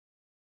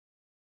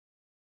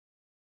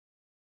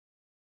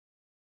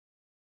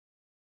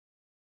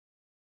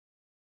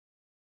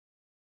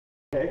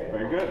Okay,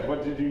 very good.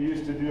 What did you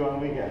used to do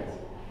on weekends?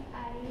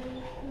 I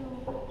used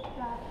to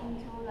jump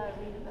into the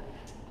river.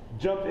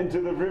 Jump into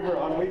the river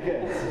on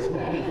weekends.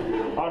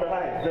 All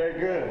right, very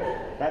good.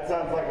 That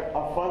sounds like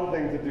a fun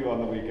thing to do on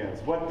the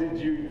weekends. What did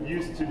you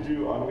used to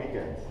do on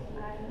weekends?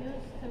 I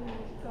used to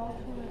go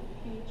to the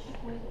beach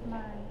with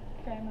my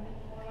family.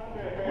 All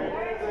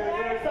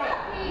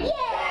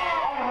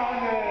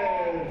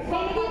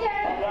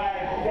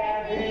right,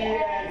 Gabby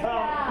and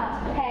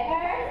Tom.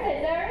 Paper,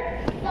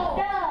 scissors, go.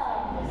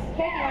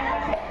 Okay,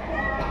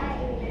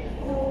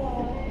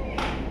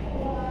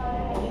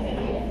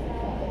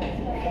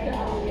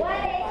 what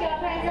is your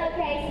pencil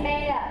case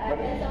made of? A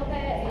pencil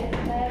case is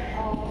made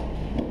of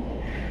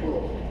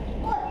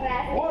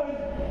plastic. Wood.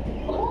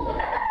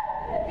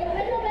 Your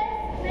pencil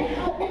case made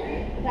of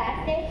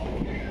plastic.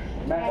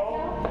 Metal.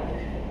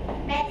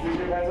 Is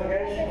your pencil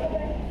case?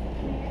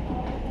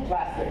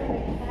 Plastic.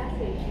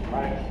 Plastic.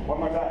 All right, one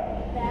more time.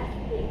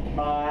 Plastic.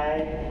 My.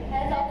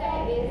 Pencil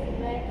case is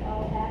made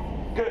of plastic.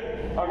 Good.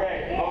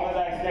 Okay, roll the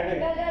dice, Gabby.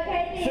 Go,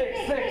 Casey. Six,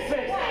 six, six,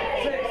 six,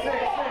 six, six, six,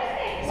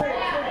 six,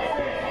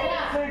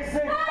 six,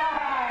 six,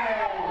 five.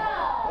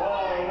 Oh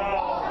no.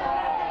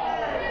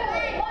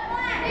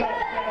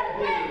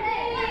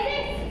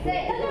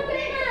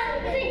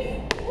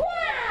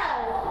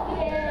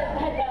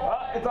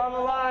 Oh, it's on the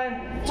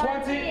line.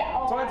 20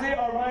 or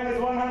minus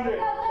 100.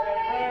 Oh,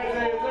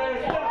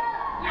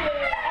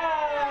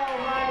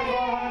 minus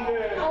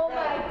 100. Oh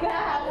my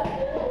God.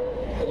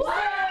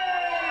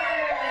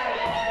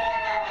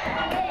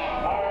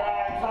 All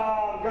right,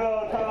 Tom, go,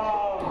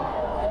 Tom.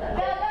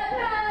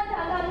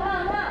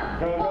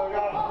 Go, go,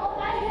 go.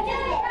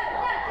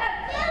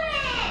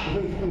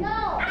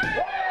 Whoa!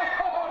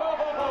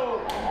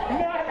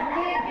 Not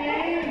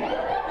Nikki!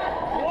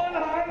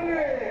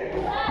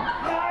 100!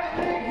 Not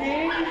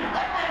Nikki!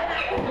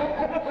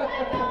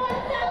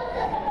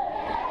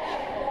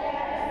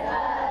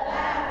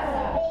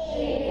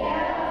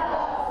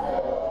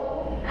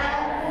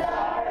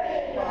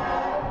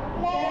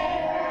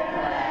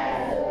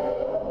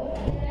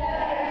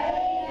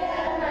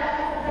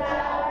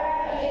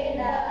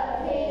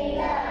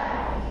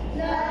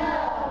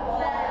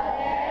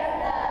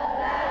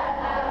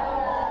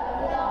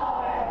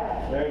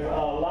 There's a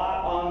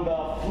lot on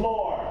the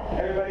floor.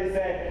 Everybody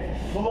say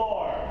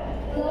floor.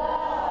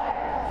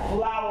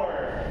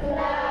 Flower.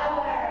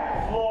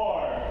 Flower.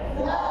 Floor.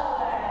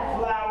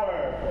 Flower.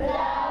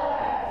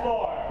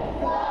 Floor.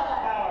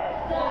 Flower.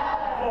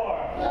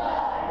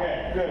 Okay,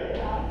 good.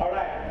 All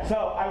right. So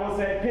I will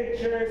say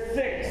picture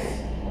 6.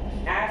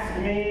 Ask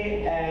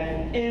me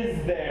an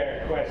is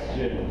there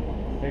question.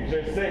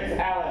 Picture 6.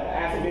 Alan,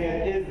 ask me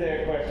an is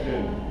there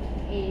question.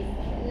 Is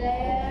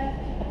there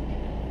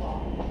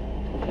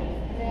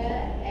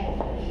a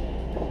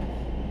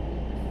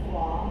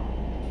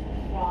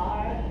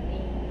flower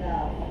in the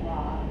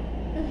frog?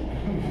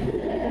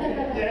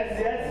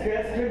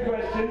 Yes, good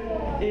question.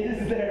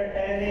 Is there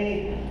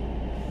any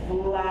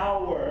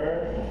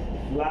flower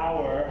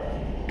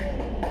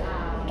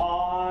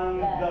on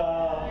the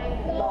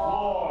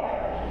floor?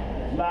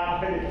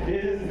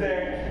 Is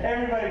there,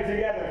 everybody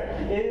together,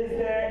 is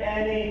there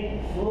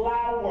any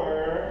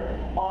flower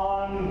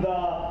on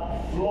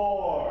the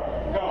floor?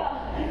 Go.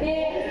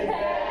 Is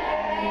there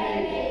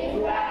any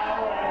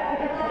flower on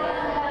the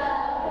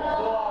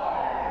floor?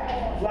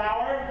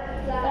 Flower?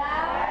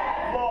 Flower,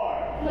 Floor.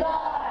 floor,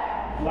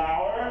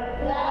 Flower?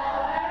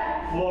 flower,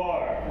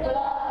 Floor.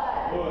 floor.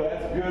 Oh,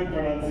 that's good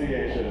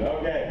pronunciation.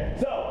 Okay.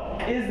 So,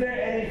 is there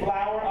any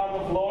flour on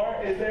the floor?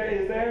 Is there?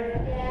 Yes, there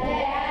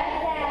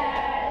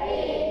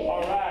is.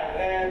 All right.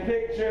 And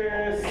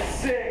picture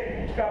 6.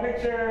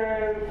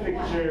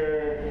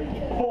 Picture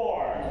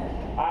 4.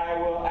 I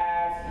will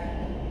ask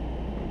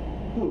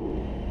who?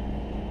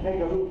 Make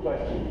a who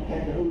question.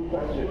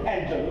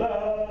 Angela.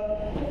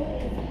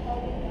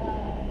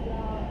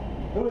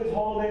 Who is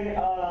holding a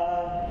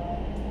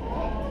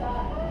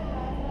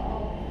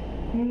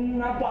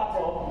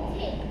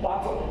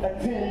bottle, a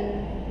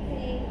tin?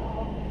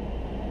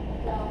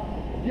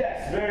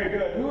 Yes, very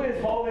good. Who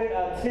is holding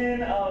a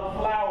tin of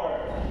flour?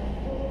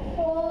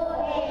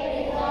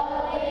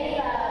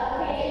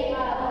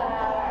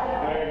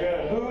 Very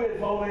good. Who is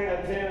holding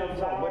a tin of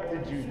flour? What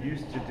did you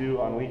used to do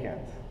on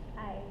weekends?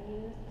 I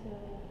used to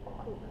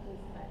cook with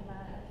my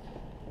mother.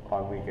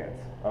 On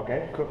weekends.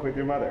 Okay, cook with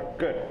your mother.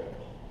 Good.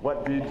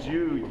 What did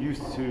you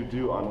used to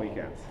do on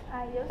weekends?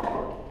 I used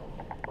to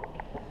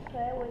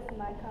play with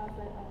my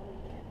cousin on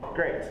weekends.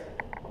 Great.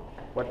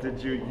 What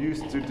did you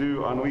used to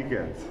do on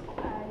weekends?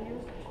 I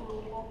used to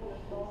walk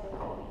the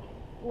dog.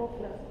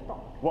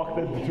 Walk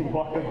the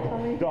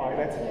dog.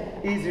 That's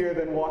easier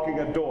than walking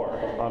a door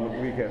on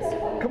weekends.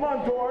 Come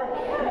on, door.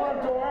 Come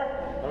on, door.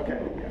 Okay,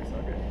 yes,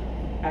 okay.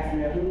 Ask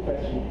me a who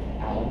question,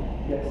 Alan.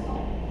 Yes.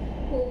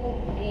 Who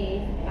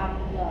is on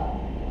the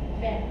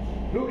bench?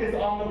 Who is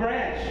on the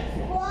branch?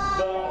 The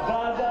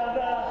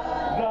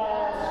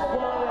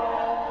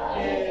squirrel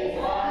is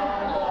on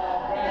the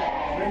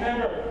branch.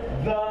 Remember,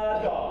 the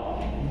dog,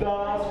 the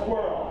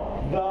squirrel,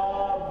 the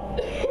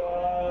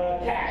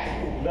cat,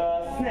 the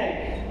snake.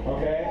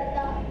 Okay?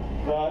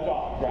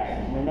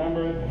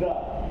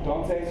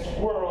 say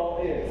squirrel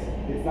is.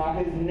 It's not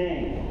his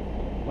name.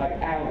 Like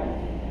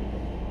Alan.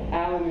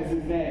 Alan is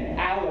his name.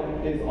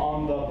 Alan is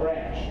on the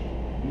branch.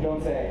 You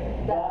don't say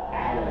the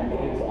Alan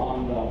is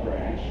on the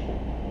branch.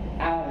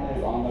 Alan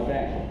is on the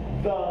branch.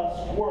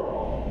 The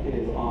squirrel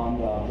is on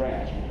the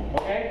branch.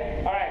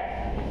 Okay? All right.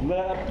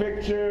 Let's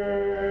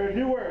picture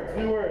new words.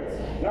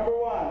 Number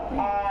 1.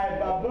 I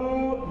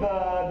baboo,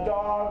 the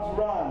dogs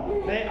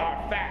run. They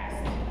are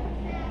fast.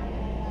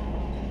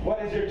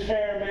 What is your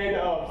chair made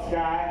of,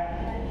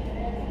 Sky?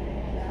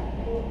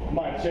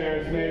 My chair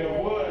is made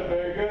of wood.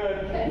 Very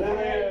good.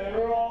 Lillian?